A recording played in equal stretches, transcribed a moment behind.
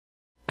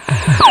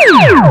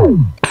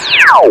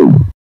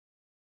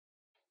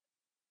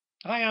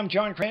Hi, I'm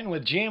John Cranton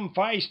with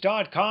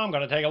JimFeist.com.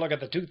 Going to take a look at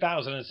the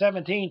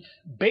 2017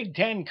 Big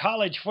Ten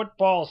college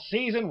football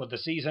season, with the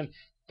season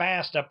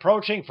fast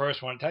approaching.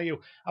 First, I want to tell you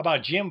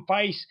about Jim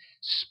Feist's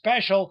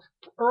special,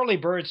 early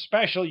bird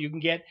special. You can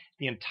get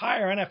the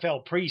entire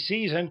NFL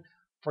preseason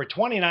for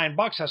 $29.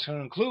 That's going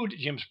to include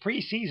Jim's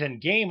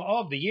preseason game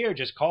of the year.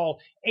 Just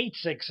call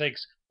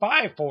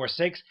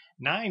 866-546-9467.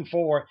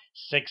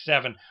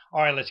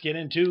 All right, let's get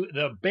into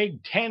the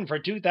Big Ten for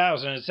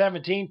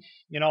 2017.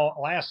 You know,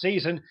 last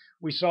season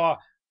we saw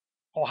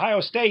Ohio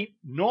State,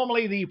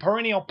 normally the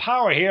perennial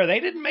power here. They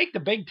didn't make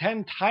the Big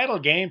Ten title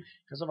game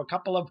because of a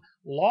couple of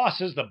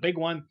losses. The big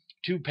one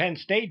to Penn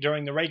State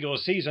during the regular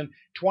season,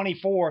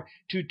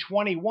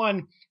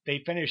 24-21. They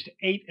finished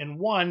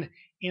 8-1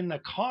 in the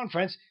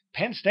conference.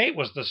 Penn State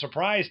was the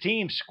surprise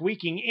team,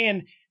 squeaking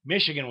in.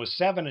 Michigan was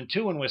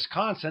 7-2, and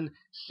Wisconsin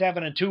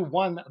 7-2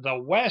 won the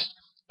West.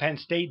 Penn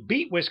State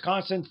beat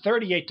Wisconsin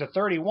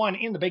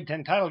 38-31 in the Big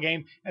Ten title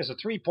game as a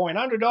 3-point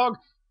underdog.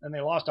 Then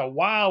they lost a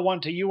wild one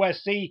to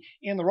USC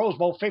in the Rose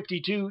Bowl,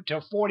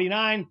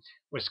 52-49.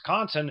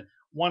 Wisconsin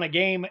won a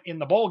game in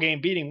the bowl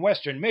game, beating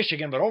Western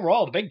Michigan. But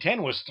overall, the Big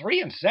Ten was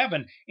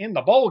 3-7 in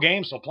the bowl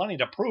game, so plenty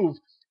to prove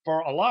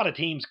for a lot of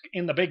teams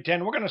in the Big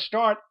Ten. We're going to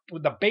start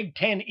with the Big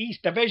Ten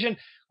East Division.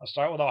 I'll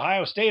start with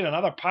Ohio State,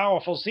 another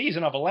powerful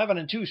season of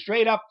 11-2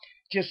 straight up,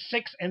 just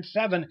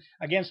 6-7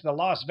 against the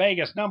Las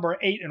Vegas number,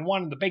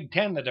 8-1 in the Big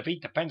Ten. The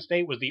defeat to Penn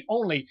State was the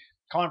only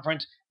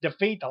conference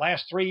defeat the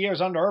last 3 years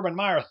under Urban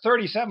Meyer,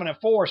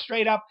 37-4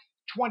 straight up,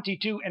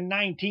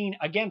 22-19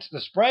 against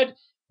the spread.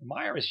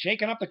 Meyer is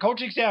shaking up the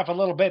coaching staff a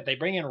little bit. They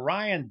bring in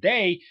Ryan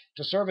Day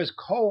to serve as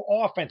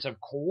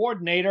co-offensive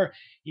coordinator.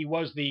 He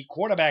was the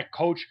quarterback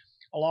coach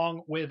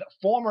along with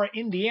former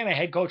Indiana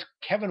head coach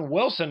Kevin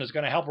Wilson, is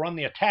going to help run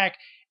the attack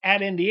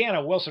at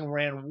Indiana. Wilson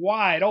ran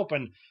wide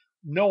open,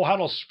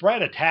 no-huddle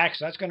spread attacks.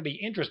 So that's going to be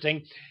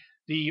interesting.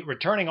 The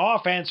returning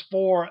offense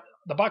for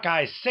the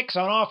Buckeyes, 6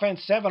 on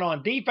offense, 7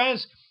 on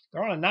defense.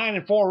 They're on a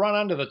 9-4 run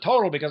under the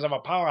total because of a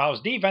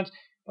powerhouse defense.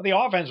 But the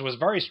offense was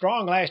very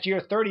strong last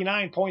year,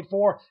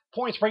 39.4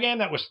 points per game.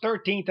 That was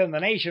 13th in the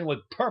nation,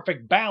 with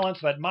perfect balance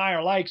that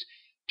Meyer likes.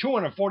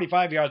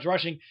 245 yards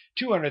rushing,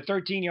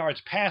 213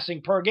 yards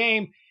passing per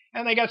game.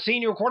 And they got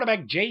senior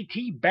quarterback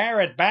J.T.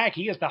 Barrett back.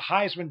 He is the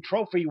Heisman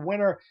Trophy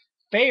winner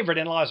favorite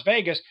in Las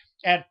Vegas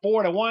at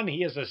 4-1.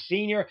 He is a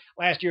senior.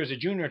 Last year as a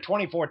junior,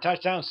 24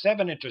 touchdowns,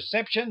 7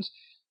 interceptions,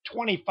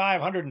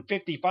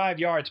 2,555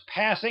 yards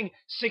passing,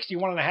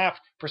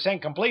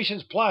 61.5%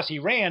 completions. Plus, he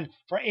ran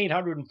for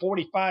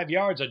 845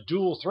 yards, a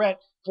dual threat,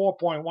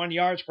 4.1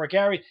 yards per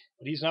carry.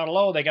 But he's not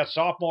alone. They got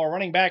sophomore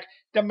running back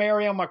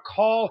Demario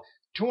McCall,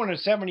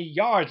 270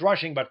 yards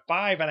rushing, but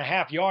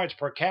 5.5 yards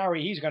per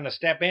carry. He's going to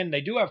step in.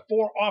 They do have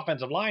 4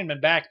 offensive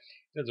linemen back.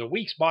 There's a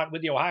weak spot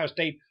with the Ohio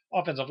State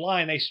offensive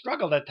line. They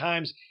struggled at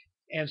times,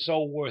 and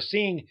so we're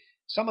seeing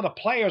some of the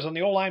players on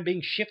the O-line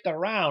being shifted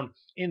around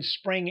in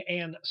spring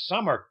and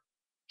summer.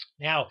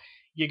 Now,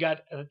 you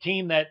got a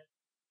team that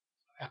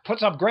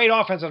puts up great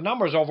offensive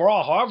numbers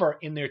overall. However,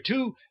 in their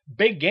 2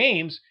 big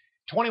games,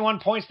 21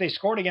 points they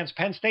scored against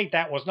Penn State,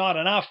 that was not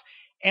enough.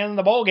 And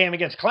the bowl game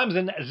against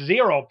Clemson,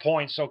 0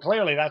 points. So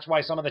clearly that's why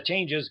some of the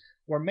changes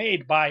were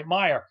made by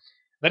Meyer.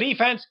 The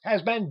defense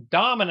has been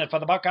dominant for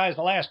the Buckeyes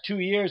the last 2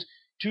 years.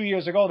 2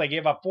 years ago, they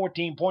gave up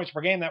 14 points per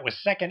game. That was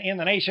 2nd in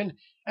the nation.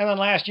 And then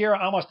last year,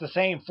 almost the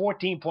same,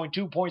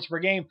 14.2 points per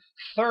game,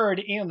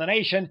 3rd in the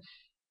nation.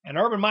 And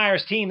Urban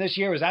Meyer's team this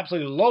year is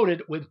absolutely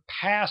loaded with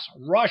pass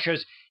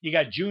rushers. You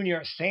got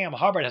junior Sam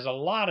Hubbard, has a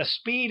lot of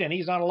speed, and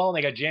he's not alone.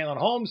 They got Jalen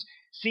Holmes,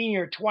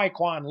 senior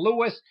Tyquan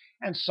Lewis,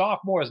 and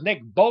sophomores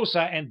Nick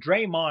Bosa and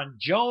Draymond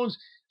Jones.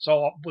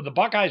 So with the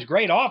Buckeyes'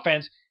 great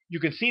offense,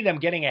 you can see them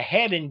getting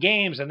ahead in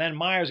games, and then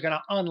Meyer's going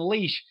to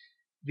unleash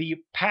the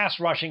pass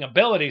rushing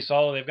ability.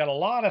 So they've got a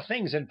lot of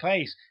things in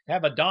place to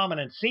have a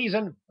dominant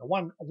season.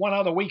 One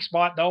other weak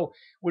spot, though,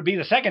 would be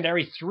the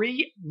secondary.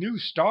 3 new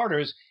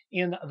starters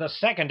in the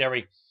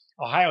secondary.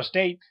 Ohio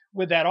State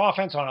with that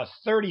offense on a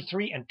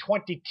 33-22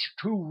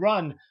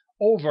 run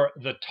over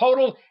the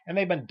total, and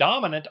they've been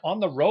dominant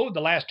on the road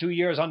the last 2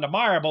 years under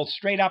Meyer, both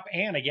straight up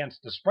and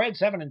against the spread.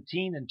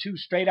 17-2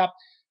 straight up,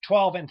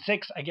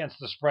 12-6 against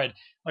the spread.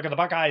 Look at the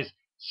Buckeyes'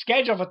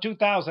 schedule for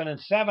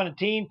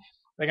 2017.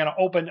 They're going to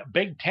open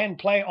Big Ten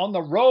play on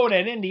the road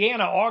at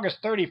Indiana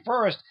August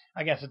 31st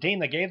against a team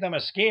that gave them a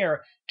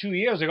scare 2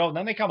 years ago. And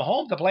then they come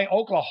home to play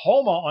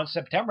Oklahoma on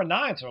September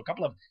 9th. So a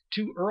couple of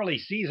 2 early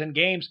season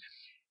games.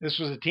 This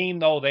was a team,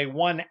 though, they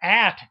won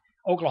at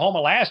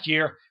Oklahoma last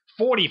year,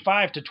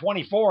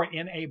 45-24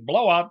 in a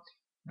blowout.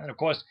 And, of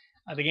course,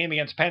 the game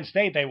against Penn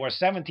State, they were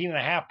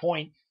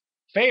 17.5-point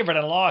favorite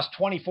and lost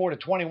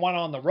 24-21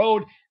 on the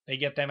road. They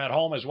get them at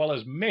home, as well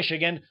as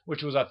Michigan,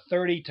 which was a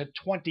 30-27.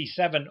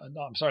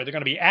 I'm sorry, they're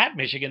going to be at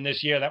Michigan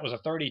this year. That was a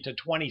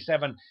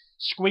 30-27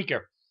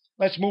 squeaker.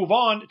 Let's move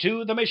on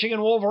to the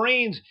Michigan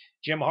Wolverines.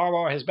 Jim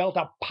Harbaugh has built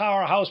a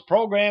powerhouse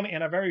program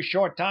in a very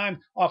short time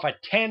off a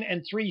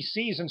 10-3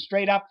 season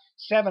straight up,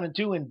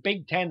 7-2 in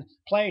Big Ten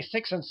play,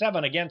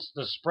 6-7 against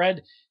the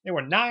spread. They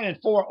were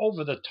 9-4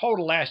 over the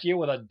total last year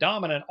with a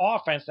dominant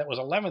offense that was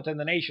 11th in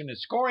the nation in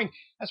scoring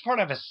as part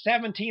of a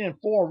 17-4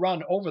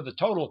 run over the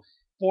total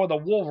for the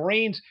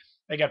Wolverines.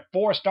 They got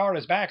 4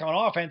 starters back on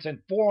offense and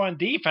 4 on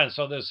defense,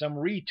 so there's some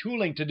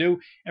retooling to do.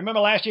 And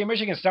remember, last year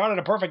Michigan started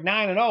a perfect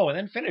 9-0 and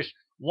then finished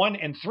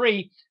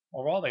 1-3.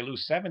 Overall, they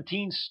lose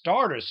 17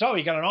 starters. So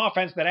you got an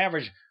offense that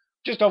averaged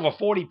just over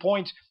 40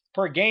 points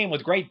per game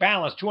with great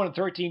balance,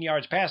 213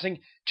 yards passing,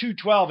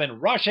 212 in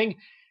rushing.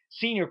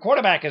 Senior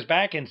quarterback is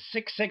back in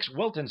 6'6"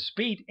 Wilton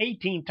Speed,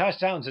 18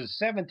 touchdowns and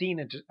 7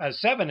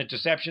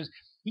 interceptions.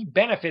 He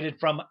benefited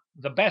from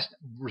the best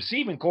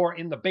receiving core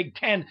in the Big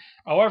Ten.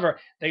 However,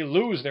 they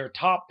lose their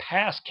top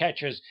pass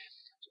catchers.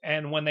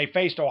 And when they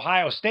faced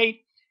Ohio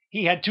State,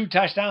 he had 2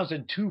 touchdowns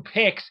and 2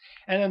 picks.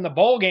 And in the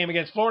bowl game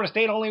against Florida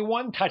State, only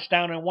 1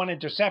 touchdown and 1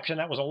 interception.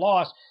 That was a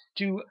loss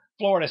to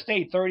Florida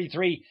State,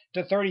 33-32.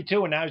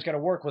 And now he's got to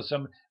work with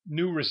some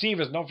new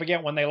receivers. And don't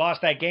forget, when they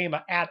lost that game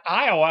at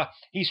Iowa,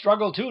 he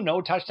struggled too.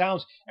 No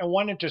touchdowns and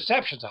 1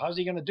 interception. So how's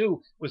he going to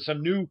do with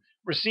some new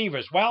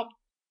receivers? Well,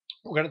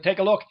 we're going to take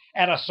a look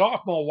at a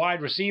sophomore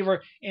wide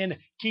receiver in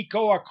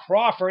Kekoa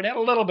Crawford. Had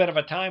a little bit of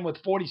a time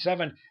with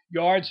 47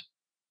 yards,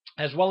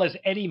 as well as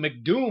Eddie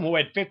McDoom, who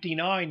had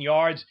 59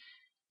 yards.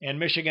 And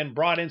Michigan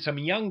brought in some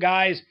young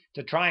guys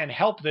to try and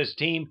help this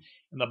team.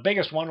 And the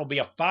biggest one will be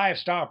a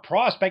 5-star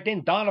prospect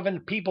in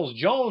Donovan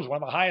Peoples-Jones,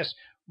 one of the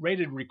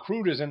highest-rated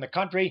recruiters in the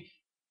country.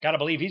 Got to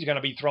believe he's going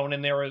to be thrown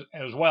in there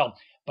as well.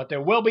 But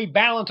there will be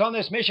balance on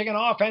this Michigan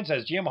offense,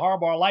 as Jim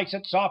Harbaugh likes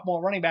it.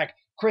 Sophomore running back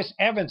Chris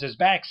Evans is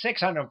back,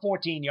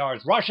 614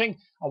 yards rushing,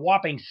 a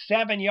whopping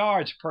 7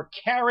 yards per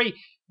carry.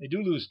 They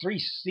do lose 3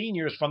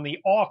 seniors from the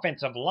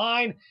offensive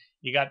line.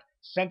 You got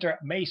center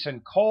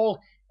Mason Cole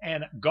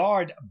and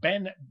guard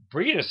Ben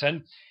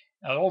Bredeson.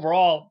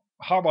 Overall,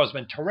 Harbaugh's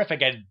been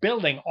terrific at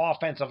building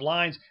offensive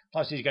lines.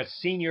 Plus, he's got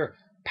senior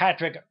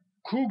Patrick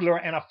Kugler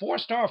and a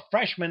 4-star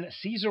freshman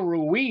Cesar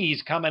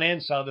Ruiz coming in.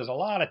 So there's a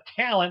lot of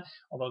talent,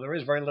 although there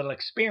is very little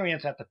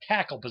experience at the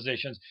tackle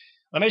positions.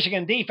 The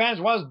Michigan defense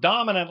was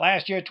dominant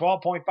last year,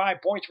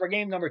 12.5 points per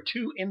game, number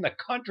 2 in the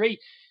country.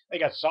 They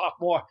got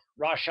sophomore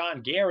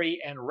Rashawn Gary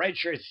and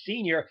redshirt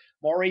senior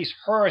Maurice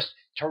Hurst,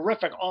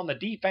 terrific on the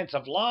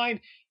defensive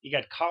line. You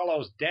got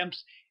Carlos Demps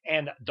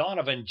and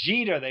Donovan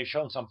Jeter. They've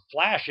shown some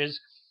flashes,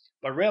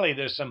 but really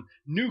there's some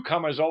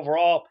newcomers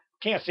overall.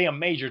 Can't see a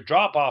major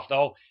drop-off,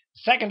 though.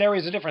 Secondary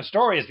is a different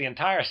story, as the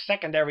entire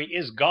secondary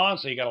is gone,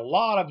 so you got a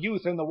lot of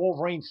youth in the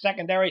Wolverines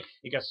secondary.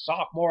 You got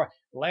sophomore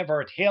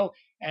Leverett Hill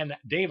and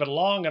David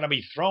Long going to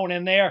be thrown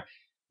in there.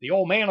 The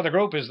old man of the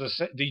group is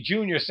the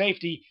junior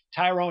safety,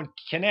 Tyrone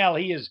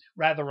Kinnell. He is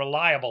rather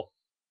reliable.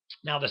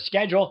 Now the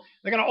schedule,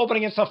 they're going to open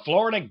against the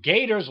Florida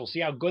Gators. We'll see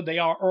how good they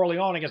are early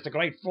on against the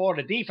great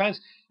Florida defense.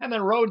 And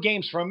then road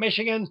games from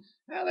Michigan.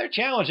 Well, they're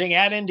challenging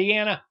at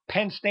Indiana,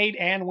 Penn State,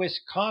 and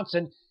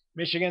Wisconsin.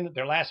 Michigan,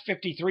 their last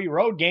 53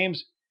 road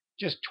games,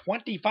 just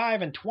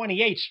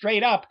 25-28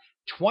 straight up,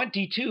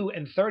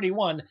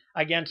 22-31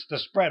 against the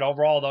spread.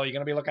 Overall, though, you're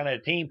going to be looking at a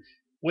team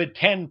with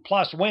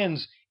 10-plus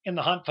wins in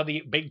the hunt for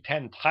the Big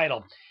Ten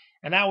title.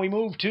 And now we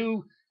move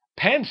to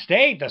Penn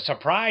State, the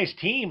surprise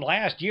team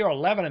last year,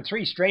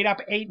 11-3 straight up,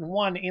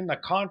 8-1 in the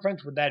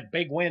conference with that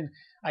big win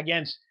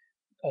against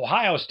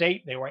Ohio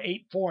State. They were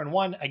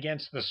 8-4-1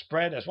 against the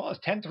spread, as well as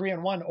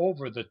 10-3-1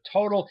 over the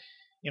total.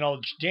 You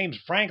know, James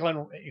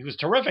Franklin, he was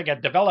terrific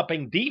at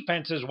developing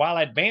defenses while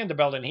at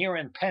Vanderbilt and here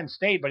in Penn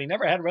State, but he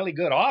never had really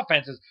good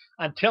offenses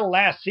until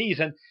last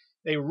season.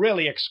 They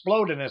really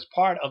exploded as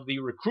part of the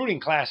recruiting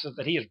classes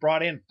that he has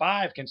brought in,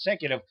 5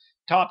 consecutive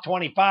top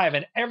 25,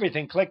 and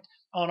everything clicked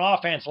on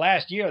offense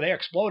last year. They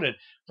exploded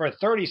for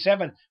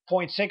 37.6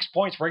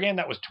 points per game.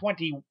 That was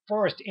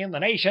 21st in the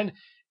nation.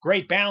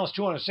 Great balance,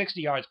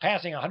 260 yards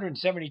passing,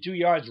 172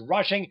 yards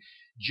rushing.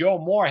 Joe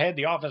Moorhead,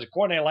 the offensive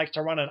coordinator, likes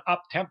to run an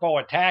up-tempo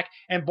attack,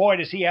 and boy,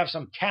 does he have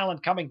some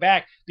talent coming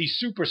back. The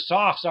super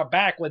softs are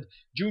back with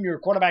junior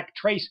quarterback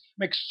Trace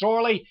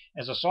McSorley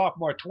as a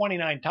sophomore,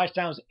 29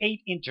 touchdowns,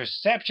 8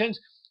 interceptions,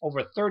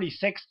 over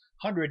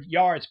 3,600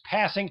 yards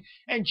passing,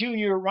 and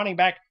junior running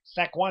back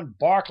Saquon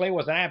Barkley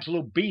was an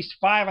absolute beast,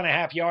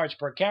 5.5 yards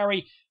per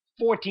carry,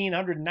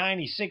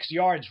 1,496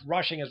 yards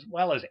rushing, as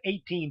well as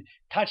 18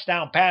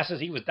 touchdown passes.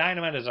 He was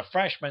dynamite as a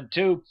freshman,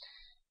 too.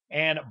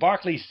 And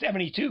Barkley's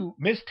 72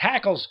 missed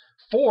tackles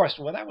forced.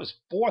 Well, that was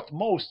 4th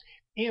most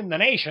in the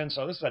nation.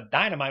 So this is a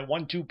dynamite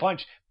 1-2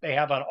 punch they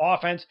have on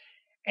offense.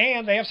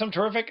 And they have some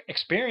terrific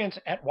experience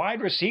at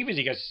wide receivers.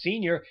 You got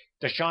senior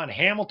Deshaun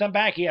Hamilton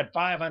back. He had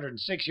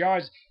 506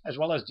 yards, as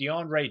well as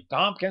DeAndre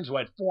Tompkins, who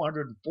had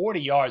 440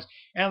 yards.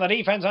 And the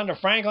defense under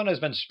Franklin has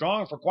been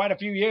strong for quite a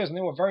few years, and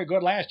they were very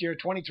good last year,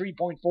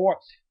 23.4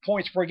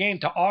 points per game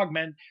to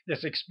augment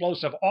this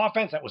explosive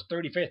offense. That was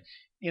 35th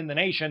in the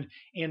nation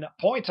in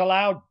points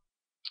allowed.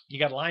 You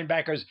got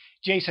linebackers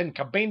Jason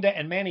Kabinda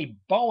and Manny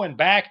Bowen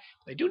back.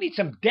 They do need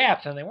some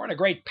depth, and they weren't a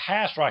great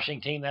pass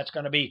rushing team. That's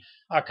going to be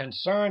a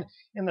concern.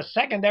 In the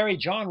secondary,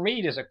 John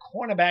Reed is a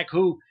cornerback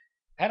who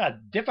had a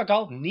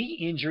difficult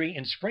knee injury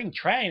in spring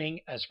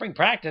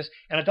practice,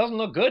 and it doesn't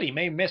look good. He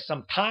may miss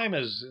some time.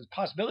 As a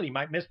possibility he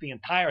might miss the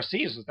entire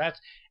season. That's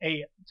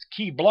a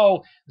key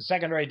blow. The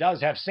secondary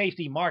does have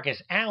safety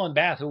Marcus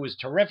Allenbath, who is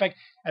terrific,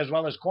 as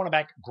well as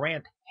cornerback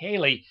Grant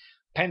Haley.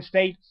 Penn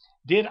State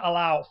did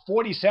allow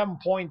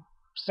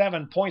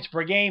 47.7 points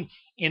per game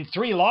in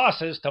 3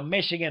 losses to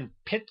Michigan,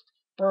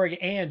 Pittsburgh,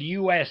 and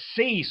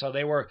USC. So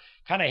they were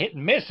kind of hit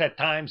and miss at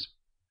times.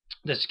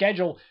 The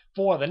schedule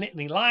for the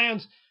Nittany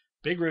Lions,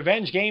 big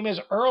revenge game is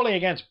early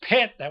against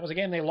Pitt. That was a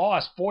game they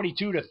lost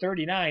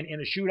 42-39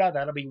 in a shootout.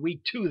 That'll be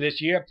week 2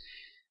 this year.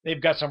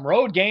 They've got some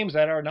road games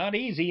that are not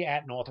easy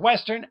at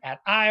Northwestern,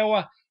 at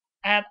Iowa,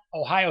 at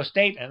Ohio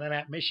State, and then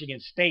at Michigan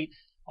State.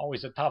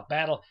 Always a tough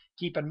battle.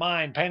 Keep in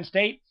mind, Penn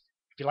State,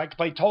 if you like to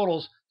play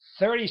totals,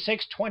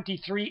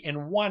 36-23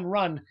 in 1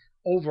 run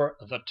over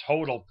the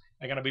total.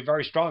 They're going to be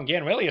very strong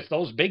again. Really, it's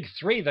those big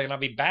 3 they're going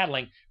to be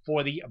battling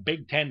for the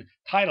Big Ten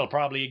title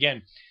probably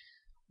again.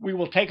 We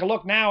will take a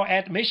look now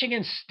at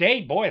Michigan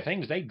State. Boy,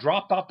 they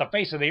dropped off the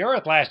face of the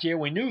earth last year.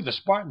 We knew the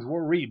Spartans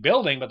were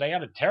rebuilding, but they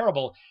had a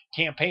terrible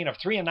campaign of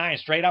 3-9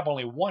 straight up,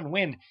 only 1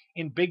 win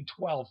in Big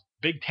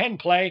 10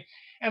 play.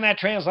 And that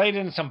translated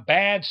into some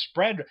bad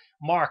spread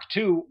mark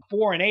too,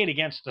 4-8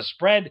 against the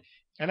spread.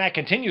 And that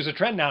continues the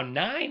trend now,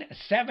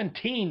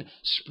 9-17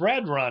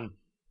 spread run.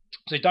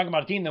 So you're talking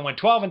about a team that went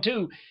 12-2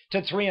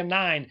 to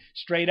 3-9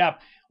 straight up.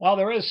 While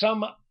there is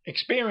some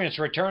experience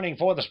returning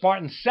for the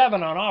Spartans,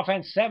 7 on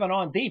offense, 7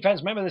 on defense.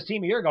 Remember, this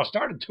team a year ago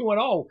started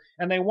 2-0,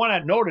 and they won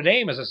at Notre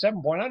Dame as a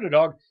 7-point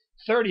underdog,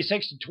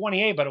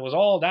 36-28, but it was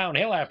all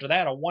downhill after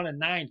that, a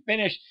 1-9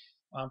 finish.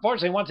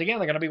 Unfortunately, once again,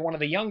 they're going to be one of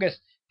the youngest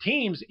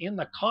teams in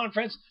the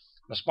conference.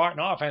 The Spartan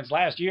offense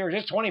last year,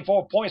 just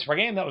 24 points per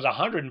game. That was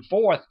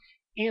 104th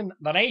in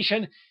the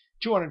nation.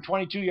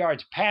 222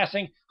 yards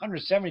passing,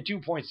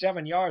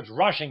 172.7 yards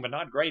rushing, but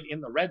not great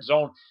in the red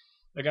zone.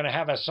 They're going to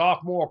have a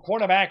sophomore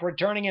quarterback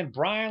returning in,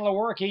 Brian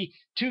Lewerke,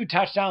 2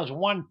 touchdowns,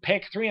 1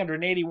 pick,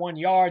 381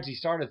 yards. He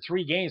started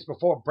 3 games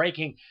before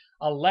breaking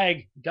a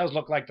leg. He does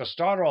look like the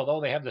starter,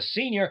 although they have the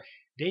senior,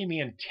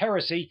 Damian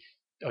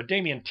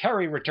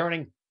Terry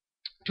returning,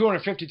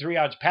 253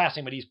 yards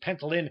passing, but he's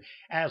penciled in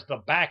as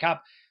the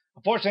backup.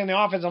 Unfortunately, in the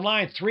offensive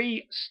line,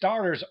 3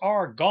 starters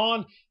are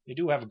gone. They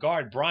do have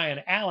guard Brian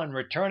Allen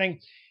returning,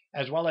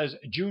 as well as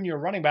junior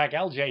running back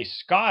L.J.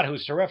 Scott,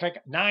 who's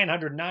terrific,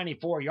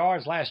 994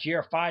 yards last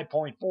year,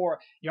 5.4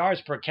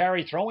 yards per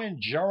carry. Throw in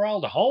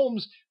Gerald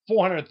Holmes,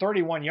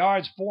 431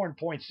 yards,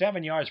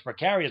 4.7 yards per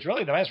carry. It's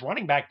really the best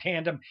running back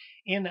tandem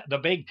in the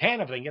Big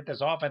Ten if they can get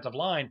this offensive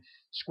line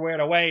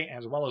squared away,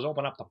 as well as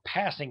open up the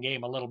passing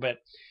game a little bit.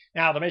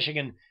 Now, the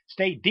Michigan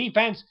State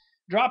defense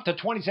dropped to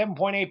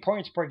 27.8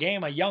 points per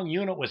game. A young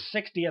unit was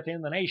 60th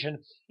in the nation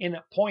in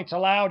points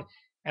allowed.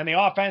 And the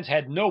offense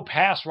had no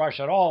pass rush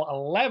at all.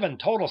 11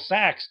 total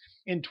sacks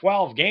in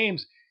 12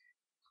 games.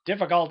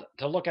 Difficult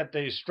to look at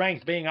the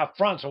strength being up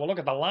front. So we'll look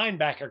at the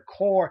linebacker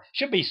core.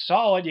 Should be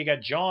solid. You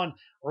got John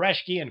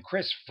Reschke and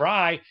Chris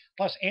Fry.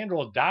 Plus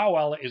Andrew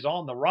Dowell is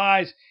on the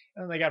rise.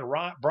 And then they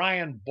got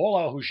Brian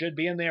Bulla, who should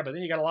be in there. But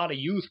then you got a lot of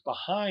youth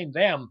behind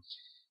them.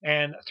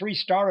 And 3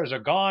 starters are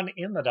gone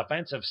in the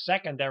defensive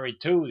secondary,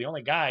 too. The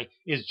only guy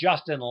is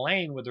Justin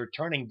Lane with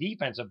returning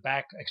defensive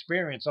back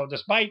experience. So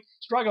despite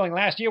struggling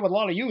last year with a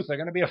lot of youth, they're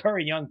going to be a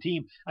very young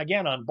team,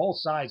 again, on both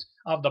sides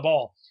of the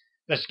ball.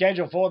 The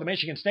schedule for the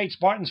Michigan State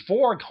Spartans,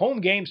 4 home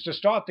games to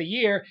start the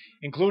year,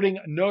 including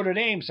Notre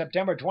Dame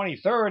September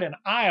 23rd and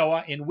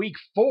Iowa in week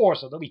 4.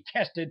 So they'll be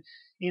tested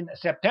in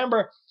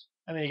September.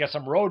 And then you got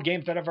some road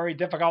games that are very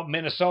difficult.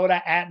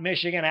 Minnesota, at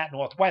Michigan, at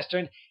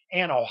Northwestern,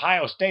 and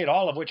Ohio State,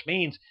 all of which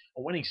means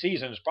a winning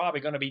season is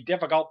probably going to be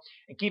difficult.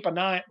 And keep in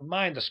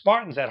mind, the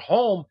Spartans at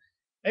home,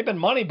 they've been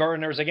money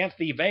burners against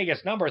the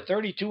Vegas number,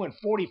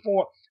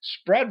 32-44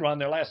 spread run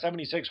their last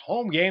 76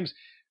 home games.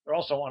 They're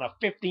also on a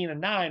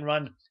 15-9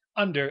 run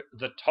under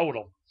the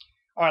total.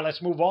 All right,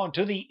 let's move on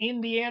to the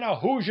Indiana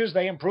Hoosiers.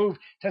 They improved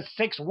to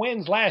 6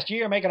 wins last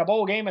year, making a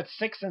bowl game at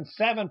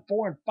 6-7,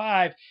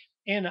 4-5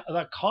 in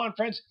the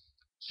conference.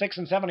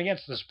 6-7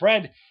 against the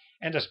spread.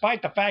 And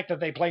despite the fact that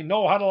they play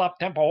no-huddle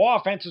up-tempo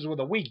offenses with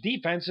the weak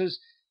defenses,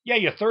 yeah,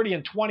 your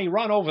 30-20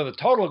 run over the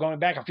total going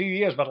back a few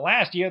years. But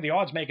last year, the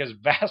odds makers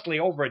vastly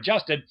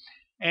over-adjusted,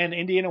 and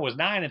Indiana was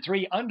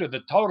 9-3 under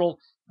the total.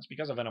 That's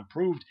because of an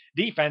improved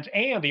defense,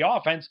 and the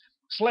offense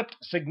slipped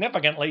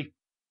significantly.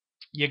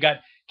 You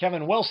got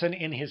Kevin Wilson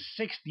in his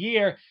 6th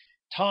year.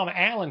 Tom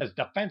Allen as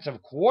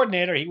defensive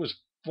coordinator. He was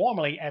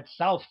formerly at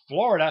South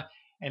Florida,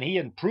 and he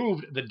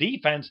improved the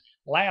defense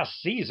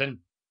last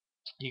season.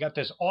 You got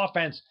this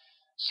offense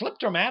slipped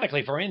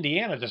dramatically for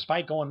Indiana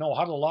despite going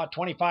no-huddle a lot,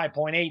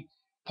 25.8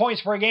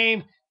 points per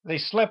game. They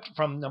slipped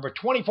from number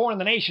 24 in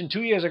the nation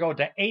 2 years ago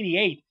to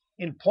 88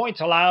 in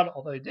points allowed,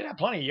 although they did have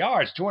plenty of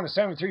yards,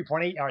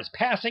 273.8 yards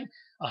passing,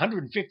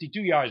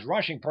 152 yards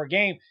rushing per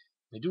game.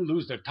 They do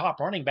lose their top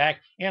running back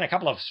and a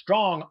couple of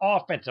strong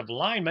offensive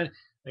linemen.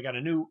 They got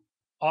a new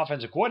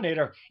offensive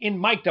coordinator in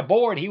Mike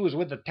DeBoard. He was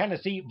with the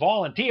Tennessee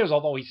Volunteers,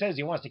 although he says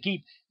he wants to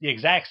keep the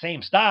exact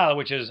same style,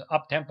 which is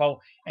up-tempo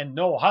and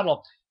no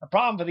huddle. The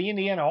problem for the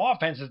Indiana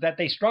offense is that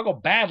they struggle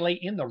badly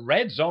in the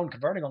red zone,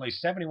 converting only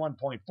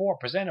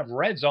 71.4% of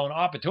red zone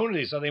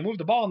opportunities. So they move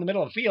the ball in the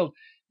middle of the field.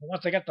 But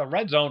once they get the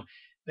red zone,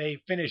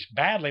 they finish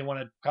badly when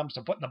it comes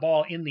to putting the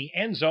ball in the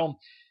end zone.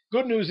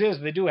 Good news is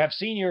they do have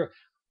senior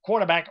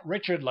quarterback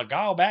Richard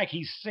Legault back.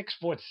 He's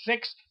 6'6"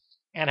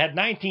 and had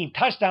 19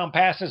 touchdown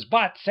passes,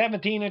 but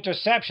 17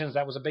 interceptions.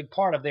 That was a big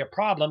part of their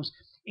problems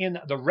in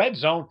the red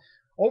zone.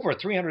 Over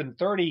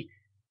 330,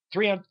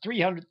 he had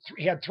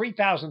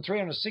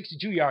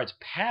 3,362 yards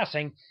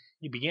passing.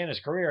 He began his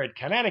career at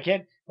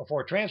Connecticut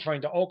before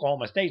transferring to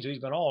Oklahoma State, so he's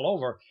been all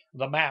over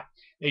the map.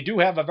 They do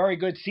have a very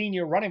good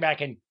senior running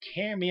back in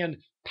Camion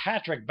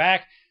Patrick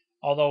back,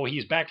 although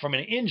he's back from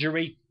an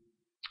injury,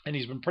 and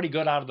he's been pretty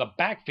good out of the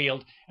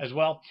backfield as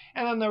well.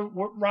 And then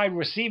the wide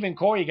receiving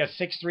core, you got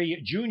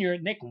 6'3" junior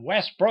Nick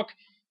Westbrook.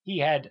 He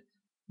had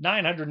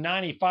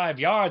 995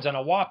 yards and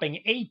a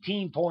whopping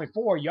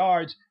 18.4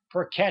 yards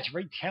per catch.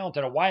 Very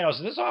talented wideout.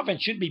 So this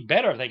offense should be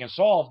better if they can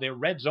solve their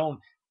red zone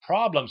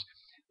problems.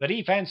 The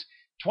defense,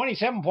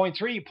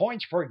 27.3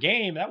 points per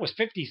game. That was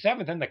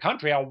 57th in the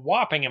country, a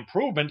whopping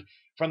improvement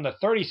from the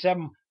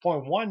 37.1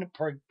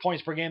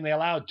 points per game they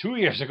allowed 2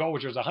 years ago,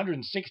 which was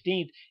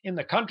 116th in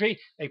the country.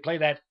 They play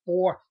that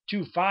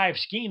 4-2-5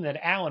 scheme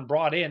that Allen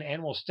brought in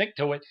and will stick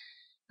to it.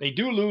 They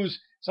do lose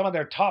some of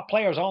their top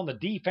players on the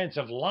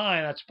defensive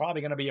line. That's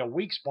probably going to be a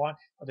weak spot,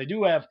 but they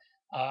do have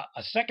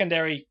a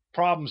secondary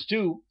problems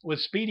too with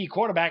speedy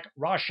quarterback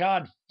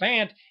Rashad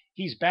Fant.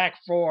 He's back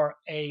for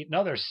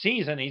another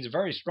season. He's a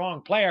very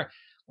strong player.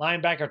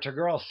 Linebacker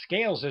Terrell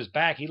Scales is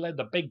back. He led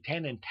the Big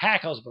Ten in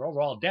tackles, but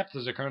overall depth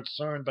is a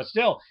concern. But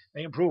still,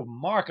 they improved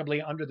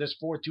markedly under this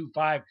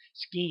 4-2-5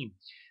 scheme.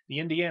 The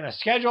Indiana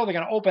schedule, they're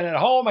going to open at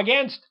home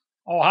against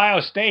Ohio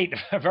State.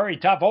 A very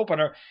tough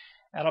opener.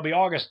 That'll be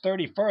August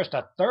 31st,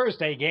 a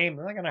Thursday game.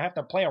 They're going to have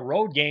to play a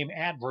road game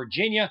at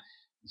Virginia.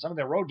 Some of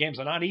their road games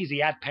are not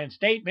easy at Penn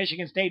State,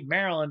 Michigan State,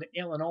 Maryland,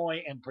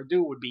 Illinois, and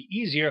Purdue would be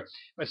easier.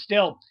 But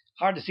still,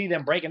 hard to see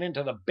them breaking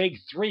into the big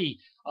three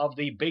of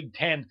the Big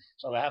Ten.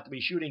 So they have to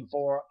be shooting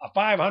for a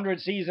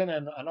 500 season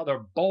and another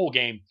bowl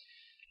game.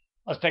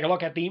 Let's take a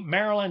look at the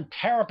Maryland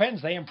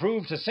Terrapins. They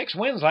improved to 6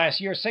 wins last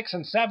year,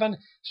 6-7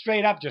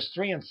 straight up, just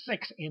 3-6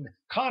 in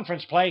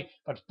conference play,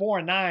 but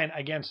 4-9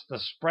 against the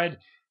spread.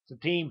 It's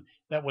a team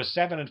that was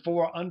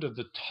 7-4 under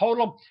the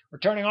total.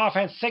 Returning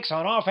offense, 6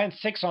 on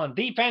offense, 6 on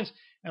defense.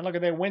 And look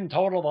at their win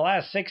total the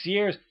last 6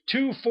 years,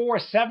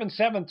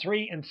 2-4-7-7,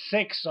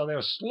 3-6. So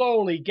they're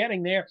slowly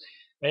getting there.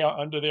 They are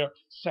under their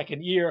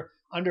second year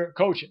under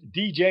Coach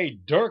DJ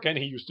Durkin.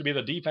 He used to be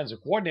the defensive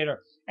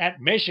coordinator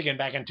at Michigan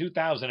back in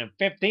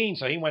 2015.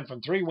 So he went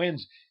from 3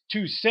 wins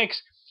to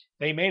 6.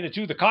 They made it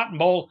to the Cotton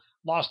Bowl,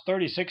 lost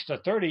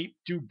 36-30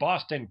 to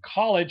Boston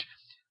College.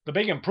 The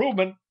big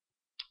improvement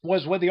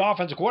was with the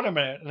offensive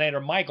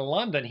coordinator, Mike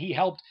London. He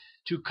helped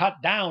to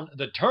cut down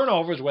the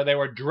turnovers where they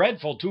were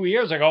dreadful 2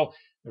 years ago.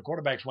 The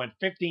quarterbacks went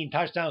 15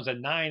 touchdowns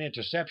and 9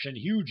 interceptions,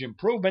 huge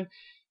improvement.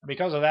 And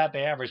because of that,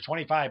 they averaged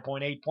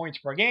 25.8 points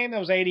per game. That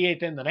was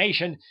 88th in the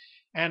nation.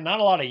 And not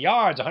a lot of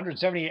yards,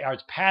 178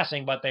 yards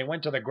passing, but they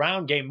went to the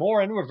ground game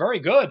more and were very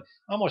good.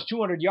 Almost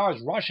 200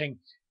 yards rushing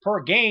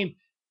per game.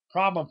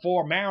 Problem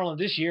for Maryland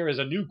this year is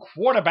a new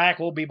quarterback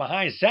will be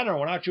behind center.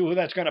 We're not sure who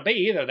that's going to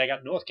be either. They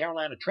got North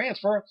Carolina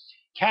transfer,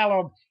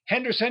 Caleb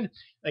Henderson.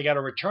 They got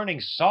a returning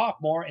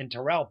sophomore in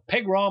Terrell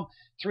Pigrom,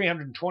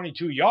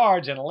 322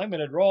 yards in a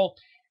limited role.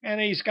 And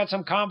he's got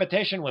some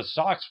competition with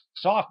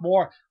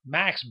sophomore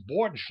Max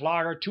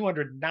Bortenschlager,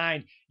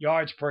 209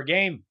 yards per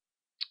game.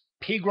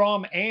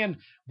 Pigrom and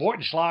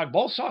Bortenschlag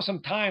both saw some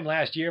time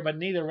last year, but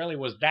neither really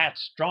was that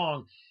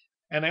strong.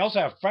 And they also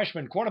have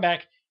freshman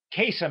quarterback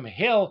Taysom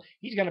Hill.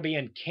 He's going to be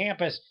in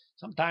campus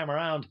sometime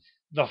around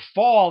the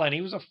fall, and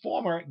he was a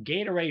former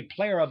Gatorade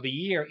Player of the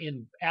Year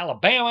in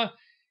Alabama.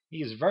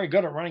 He is very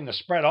good at running the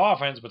spread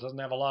offense, but doesn't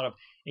have a lot of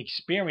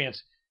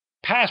experience.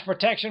 Pass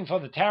protection for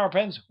the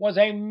Terrapins was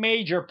a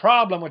major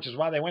problem, which is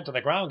why they went to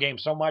the ground game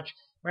so much.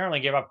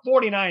 Maryland gave up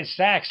 49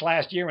 sacks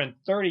last year in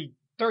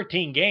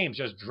 13 games,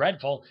 just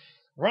dreadful.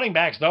 Running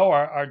backs, though,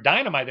 are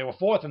dynamite. They were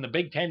 4th in the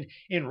Big Ten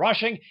in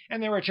rushing,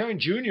 and they returned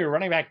junior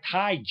running back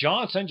Ty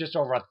Johnson, just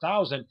over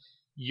 1,000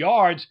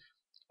 yards,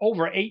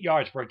 over 8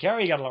 yards per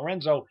carry. You got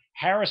Lorenzo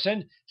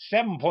Harrison,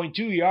 7.2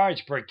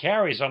 yards per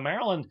carry. So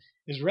Maryland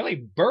is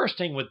really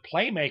bursting with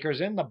playmakers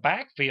in the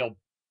backfield.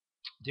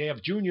 They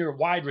have junior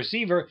wide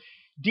receiver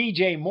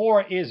DJ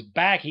Moore is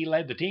back. He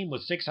led the team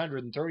with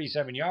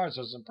 637 yards,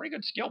 so some pretty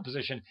good skill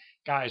position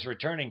guys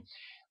returning.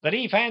 The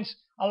defense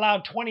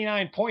allowed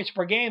 29 points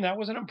per game. That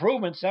was an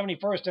improvement,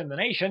 71st in the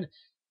nation.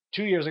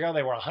 2 years ago,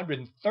 they were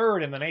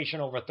 103rd in the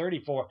nation, over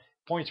 34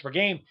 points per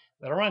game.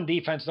 The run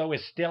defense, though,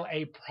 is still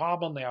a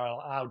problem. They are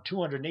allowed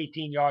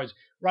 218 yards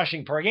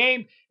rushing per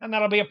game, and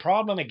that'll be a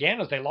problem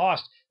again as they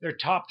lost their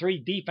top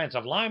 3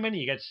 defensive linemen.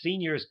 You get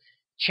seniors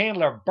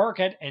Chandler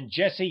Burkett and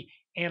Jesse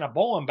Anna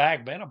Boehm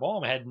back. Anna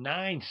Boehm had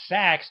 9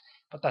 sacks,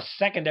 but the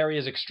secondary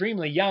is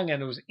extremely young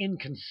and it was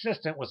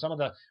inconsistent with some of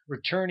the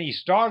returnee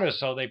starters,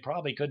 so they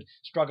probably could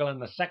struggle in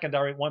the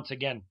secondary once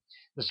again.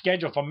 The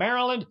schedule for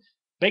Maryland,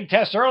 big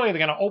test early.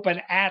 They're going to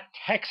open at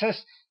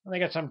Texas, and they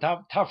got some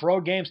tough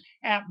road games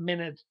at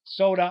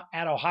Minnesota,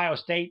 at Ohio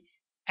State,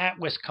 at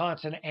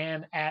Wisconsin,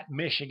 and at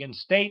Michigan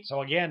State.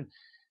 So again,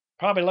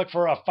 probably look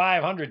for a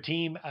 500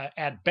 team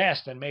at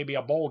best and maybe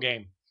a bowl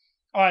game.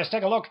 All right, let's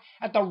take a look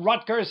at the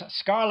Rutgers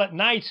Scarlet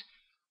Knights.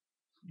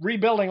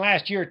 Rebuilding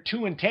last year,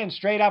 2-10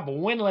 straight up,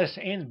 winless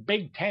in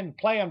Big Ten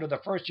play under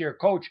the first-year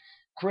coach,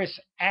 Chris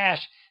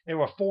Ash. They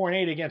were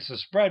 4-8 against the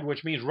spread,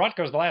 which means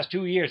Rutgers the last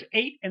 2 years,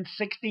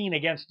 8-16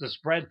 against the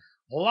spread.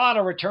 A lot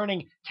of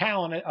returning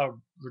talent,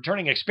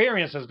 returning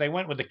experience as they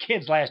went with the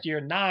kids last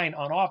year, 9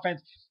 on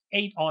offense,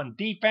 8 on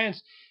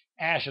defense.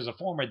 Ash is a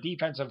former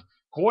defensive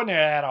coordinator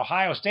at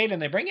Ohio State,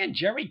 and they bring in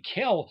Jerry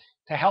Kill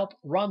to help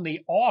run the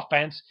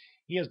offense.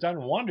 He has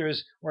done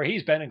wonders where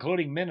he's been,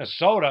 including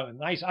Minnesota. A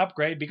nice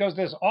upgrade because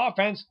this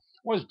offense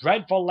was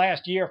dreadful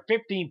last year,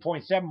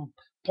 15.7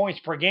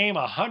 points per game,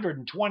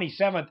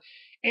 127th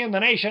in the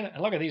nation.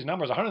 And look at these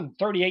numbers,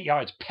 138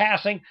 yards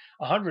passing,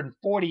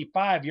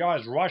 145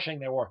 yards rushing.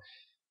 There were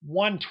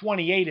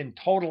 128 in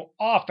total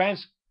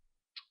offense.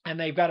 And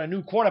they've got a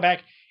new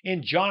quarterback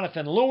in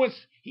Jonathan Lewis.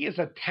 He is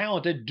a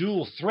talented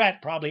dual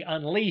threat, probably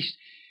unleashed.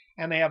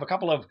 And they have a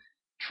couple of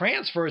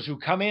transfers who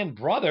come in,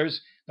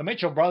 brothers, the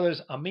Mitchell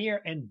brothers,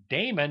 Amir and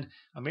Damon.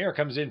 Amir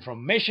comes in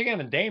from Michigan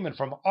and Damon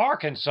from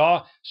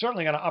Arkansas.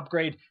 Certainly going to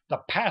upgrade the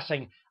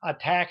passing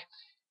attack.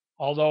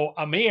 Although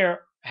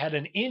Amir had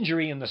an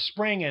injury in the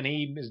spring and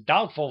he is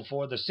doubtful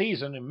for the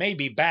season and may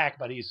be back,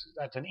 but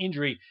that's an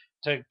injury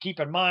to keep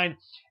in mind.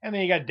 And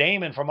then you got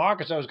Damon from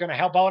Arkansas who's going to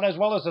help out, as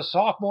well as the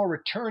sophomore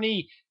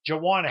returnee,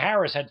 Jawan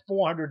Harris, had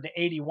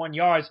 481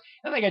 yards.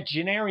 And they got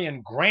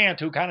Janarian Grant,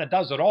 who kind of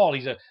does it all.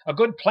 He's a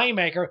good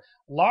playmaker,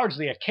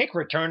 largely a kick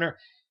returner.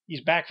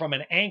 He's back from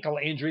an ankle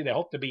injury. They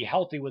hope to be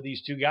healthy with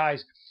these two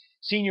guys.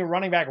 Senior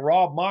running back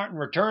Rob Martin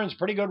returns,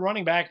 pretty good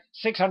running back,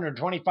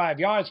 625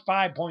 yards,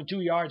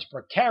 5.2 yards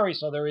per carry.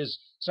 So there is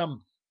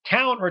some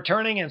talent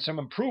returning and some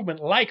improvement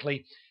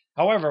likely.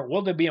 However,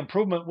 will there be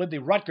improvement with the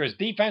Rutgers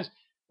defense?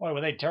 Boy,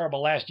 were they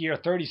terrible last year.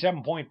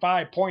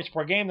 37.5 points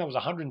per game. That was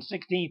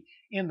 116th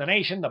in the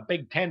nation. The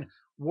Big Ten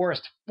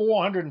worst,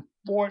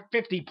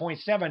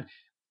 450.7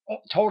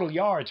 total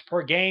yards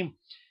per game.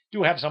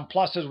 Do have some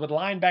pluses with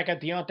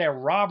linebacker Deontay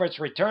Roberts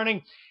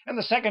returning. And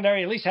the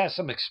secondary at least has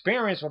some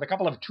experience with a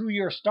couple of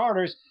 2-year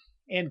starters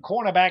in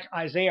cornerback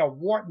Isaiah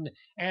Wharton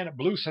and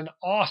Bluesen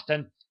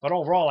Austin. But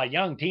overall, a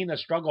young team that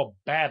struggled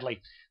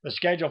badly. The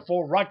schedule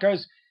for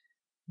Rutgers,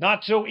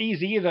 not so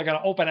easy either. They're going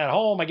to open at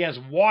home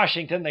against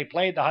Washington. They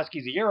played the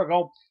Huskies a year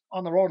ago.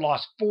 On the road,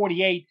 lost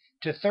 48-13.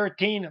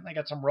 And they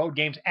got some road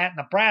games at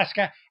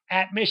Nebraska,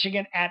 at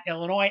Michigan, at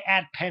Illinois,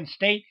 at Penn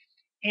State,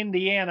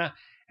 Indiana.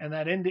 And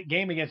that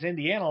game against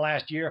Indiana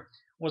last year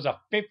was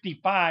a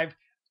 55-52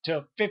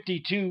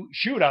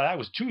 shootout. That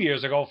was 2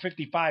 years ago,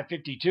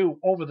 55-52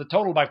 over the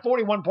total by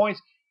 41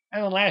 points.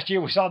 And then last year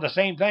we saw the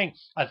same thing,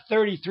 a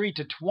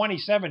 33-27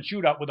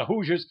 shootout with the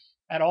Hoosiers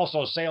that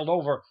also sailed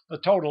over the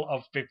total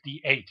of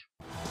 58.